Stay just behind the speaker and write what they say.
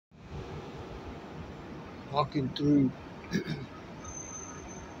walking through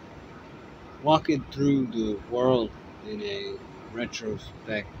walking through the world in a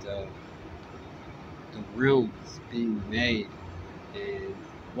retrospect of the realms being made and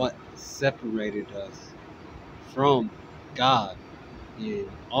what separated us from God in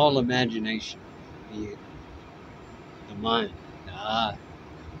all imagination, be it the mind, the eye,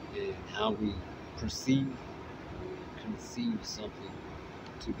 and how we perceive or conceive something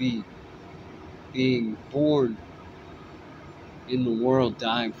to be. Being born in the world,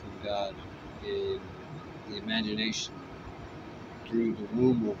 dying from God in the imagination through the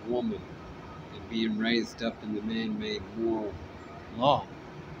womb of woman, and being raised up in the man-made moral law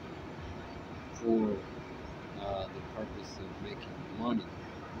for the purpose of making money.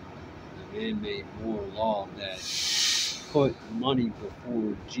 The man-made moral law that put money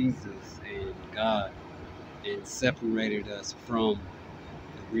before Jesus and God and separated us from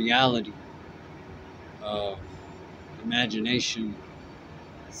the reality of imagination,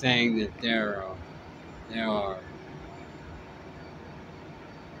 saying that there are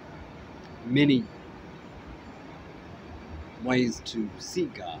many ways to see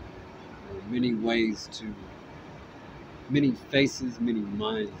God, or many faces, many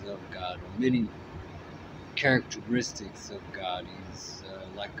minds of God, or many characteristics of God. He's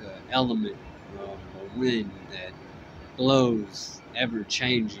like an element of a wind that blows, ever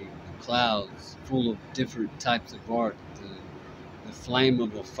changing, the clouds full of different types of art, the flame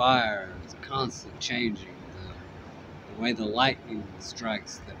of a fire is constant changing, the way the lightning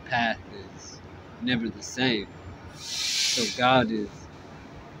strikes, the path is never the same. So God is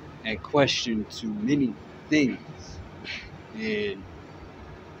a question to many things and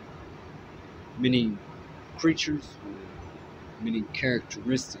many creatures, many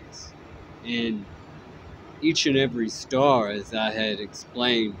characteristics. And each and every star, as I had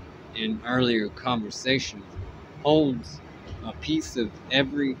explained in earlier conversations, holds a piece of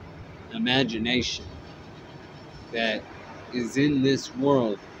every imagination that is in this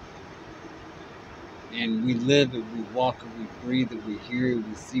world. And we live and we walk and we breathe and we hear and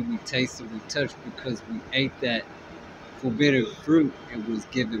we see, we taste and we touch because we ate that forbidden fruit and was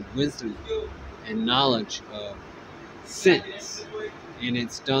given wisdom and knowledge of sense. And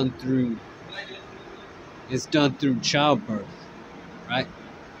it's done through childbirth, right?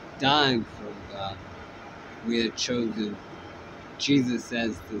 Dying from God. We had chosen Jesus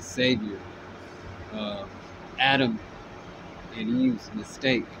as the Savior of Adam and Eve's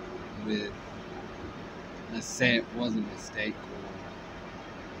mistake with, let's say it was a mistake,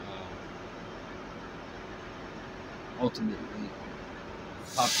 or ultimately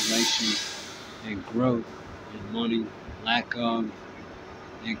population and growth and money, lack of,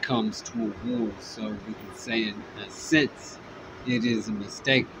 it comes to a war. So we can say in a sense it is a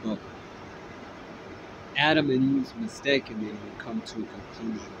mistake, but Adam and Eve's mistake, and then we come to a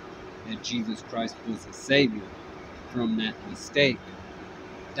conclusion that Jesus Christ was the Savior from that mistake,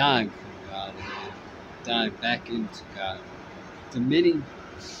 dying from God and then dying back into God. The many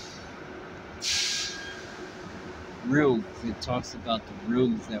realms, it talks about the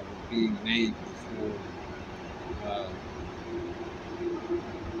realms that were being made before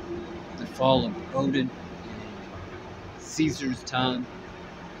the fall of Odin in Caesar's time,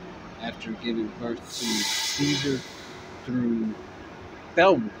 after giving birth to Caesar through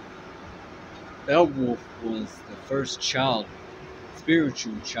Beowulf. Beowulf was the first child,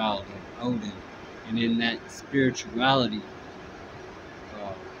 spiritual child of Odin, and in that spirituality,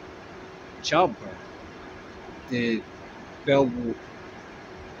 childbirth, did Beowulf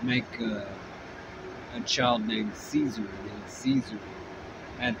make a child named Caesar, and then Caesar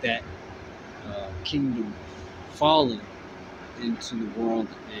had that kingdom fallen into the world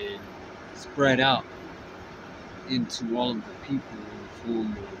and spread out into all of the people in the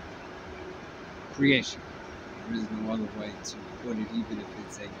form of creation. There is no other way to put it, even if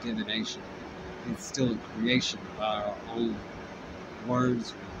it's a divination. It's still a creation by our own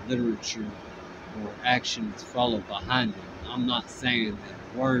words, or literature, or actions follow behind it. I'm not saying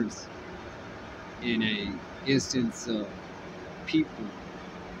that words in a instance of people,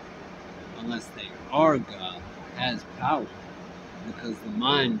 unless they are God, has power, because the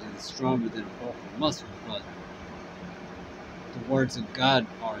mind is stronger than both muscle. But the words of God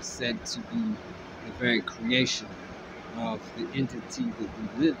are said to be the very creation of the entity that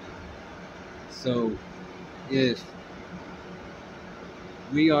we live in. So if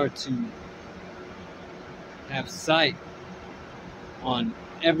we are to have sight on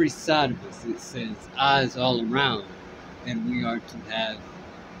every side of us, it says eyes all around, and we are to have,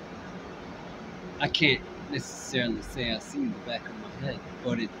 I can't necessarily say I see in the back of my head,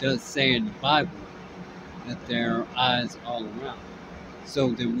 but it does say in the Bible that there are eyes all around.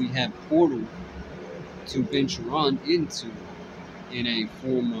 So then we have portal to venture on into in a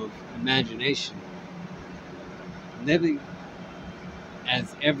form of imagination, living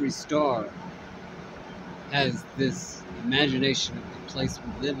as every star has this imagination of the place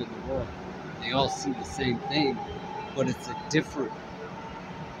we live in the world. They all see the same thing, but it's a different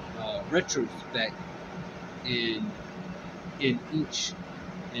retrospect in each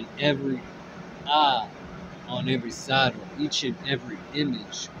and every eye on every side, or each and every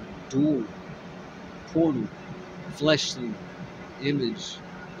image, or door, portal, fleshly image,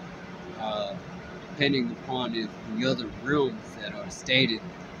 depending upon if the other realms that are stated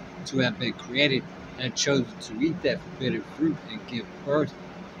to have been created had chosen to eat that forbidden fruit and give birth,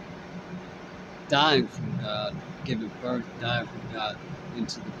 dying from God, giving birth, dying from God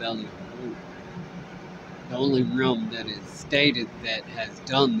into the belly of the womb. The only realm that is stated that has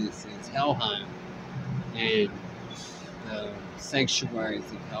done this is Helheim, and the sanctuaries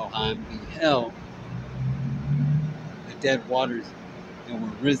of Helheim beheld the dead waters that were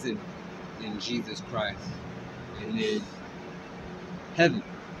risen in Jesus Christ, and then heaven,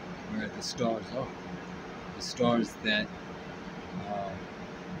 where the stars the stars that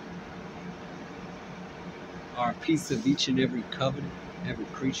are a piece of each and every covenant, every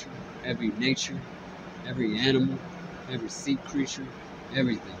creature, every nature, every animal, every sea creature,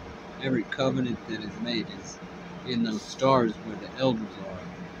 everything, every covenant that is made is in those stars where the elders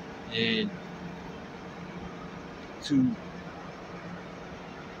are. And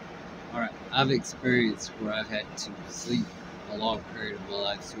I've experienced where I've had to sleep a long period of my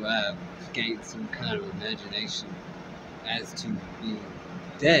life, so I have gained some kind of imagination as to being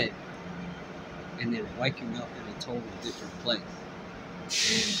dead and then waking up in a totally different place.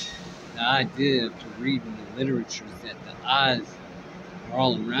 And the idea of reading the literature is that the eyes are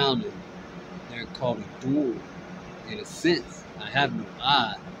all around and they're called a door. In a sense, I have no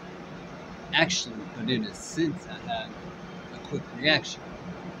eye, actually, but in a sense, I have a quick reaction.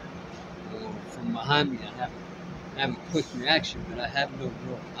 Or from behind me, I have a quick reaction, but I have no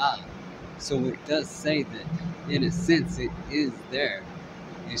real eye. So it does say that, in a sense, it is there.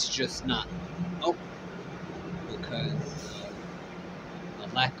 It's just not open because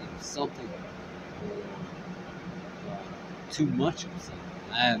of a lack of something or too much of something.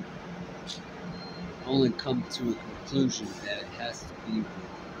 I have only come to a conclusion that it has to be with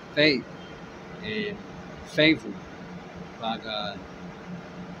faith and favored by God,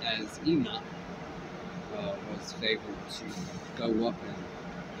 as Enoch was favored to go up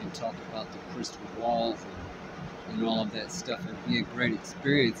and talk about the crystal walls and all of that stuff, and be a great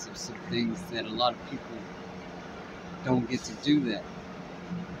experience of some things that a lot of people don't get to do.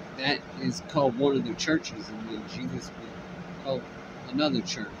 That is called one of the churches, and then Jesus would call another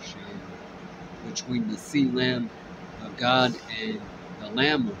church. And between the sea lamb of God and the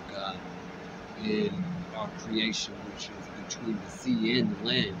Lamb of God in our creation, which is between the sea and the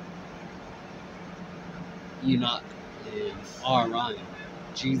land, Enoch and Orion,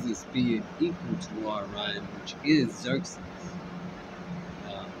 Jesus being equal to Orion, which is Xerxes,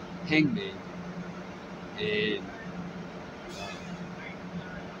 Hangman, and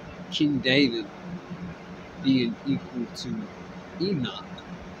King David being equal to Enoch,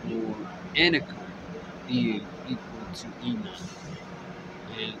 or Anakim being equal to Enoch.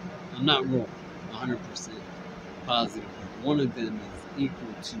 And I'm not real 100% positive, but one of them is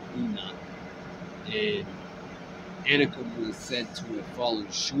equal to Enoch. And Anakim was said to have fallen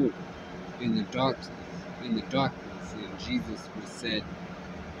short in the darkness, and Jesus was said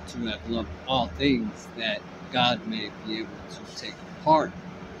to have loved all things, that God may be able to take part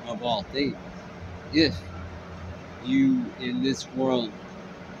of all things. If you in this world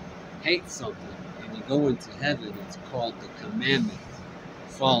hate something and you go into heaven, it's called the commandments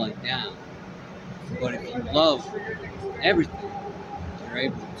falling down. But if you love everything, you're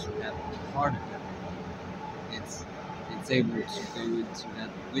able to have a part of it. It's able to go into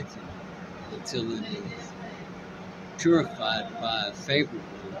heaven with you until it is purified by a favorable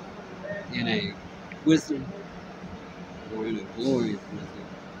in a wisdom or in a glory of wisdom,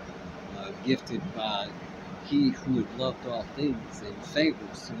 gifted by He who had loved all things and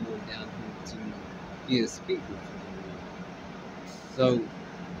favored someone down here to be a speaker for the world. So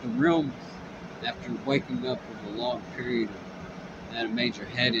the realms, after waking up in a long period of had a major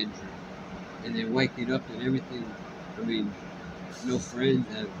head injury, and then waking up and everything, I mean, no friends,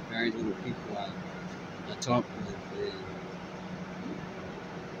 I have very little people I talk with, and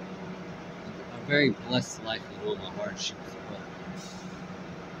a very blessed life with all my hardships, but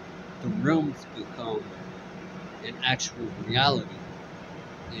the realms become an actual reality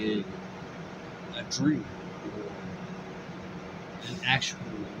in a dream or an actual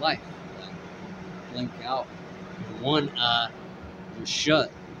life. Like, blink out, in one eye you're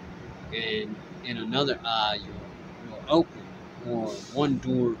shut, and in another eye you're open, or one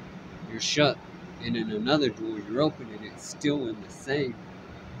door you're shut, and in another door you're open, and it's still in the same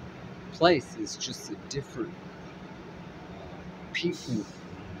place. It's just a different people,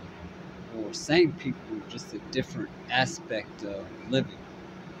 or same people, just a different aspect of living.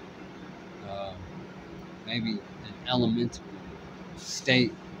 Maybe an elemental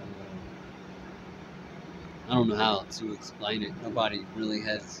state. I don't know how to explain it. Nobody really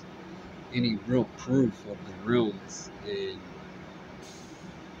has any real proof of the realms and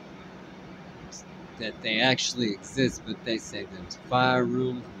that they actually exist, but they say there's fire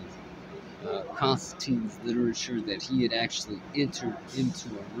rooms. Constantine's literature that he had actually entered into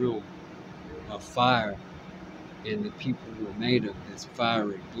a room of fire, and the people were made of this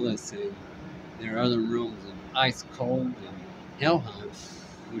fiery bliss. And there are other rooms of ice cold and Helheim,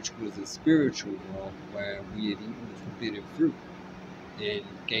 which was a spiritual world where we had eaten the forbidden fruit and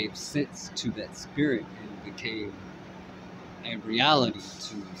gave sense to that spirit and became a reality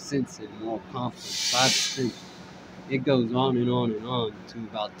to sense and more confidence by the sense. It goes on and on and on to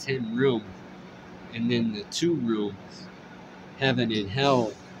about 10 realms, and then the 2 realms, heaven and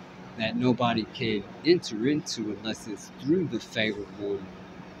hell, that nobody can enter into unless it's through the favored one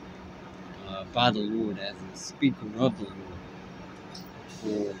by the Lord, as a speaker of the Lord,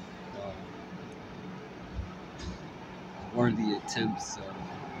 for worthy attempts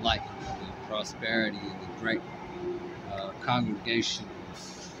of life and prosperity and the great congregation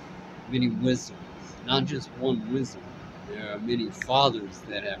of many wisdoms, not just one wisdom. There are many fathers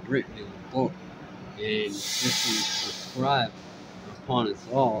that have written in the book, and this is prescribed upon us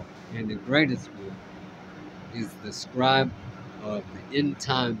all. And the greatest one is the scribe of the end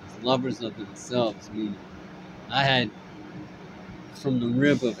times, lovers of themselves. Meaning, I had from the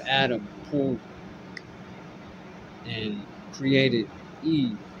rib of Adam pulled and created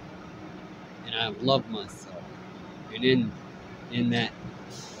Eve, and I've loved myself. And in that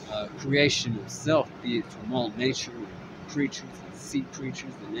creation of self, be it from all nature, and creatures, and sea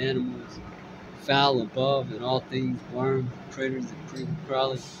creatures, and animals, fowl above, and all things, worms, critters, and creeping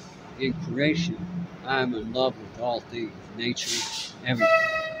crawlers, in creation, I am in love with all things, nature, everything.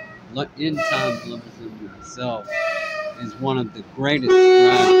 End times lovers of themselves is one of the greatest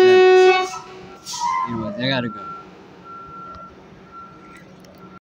scribes ever. Anyways, I gotta go.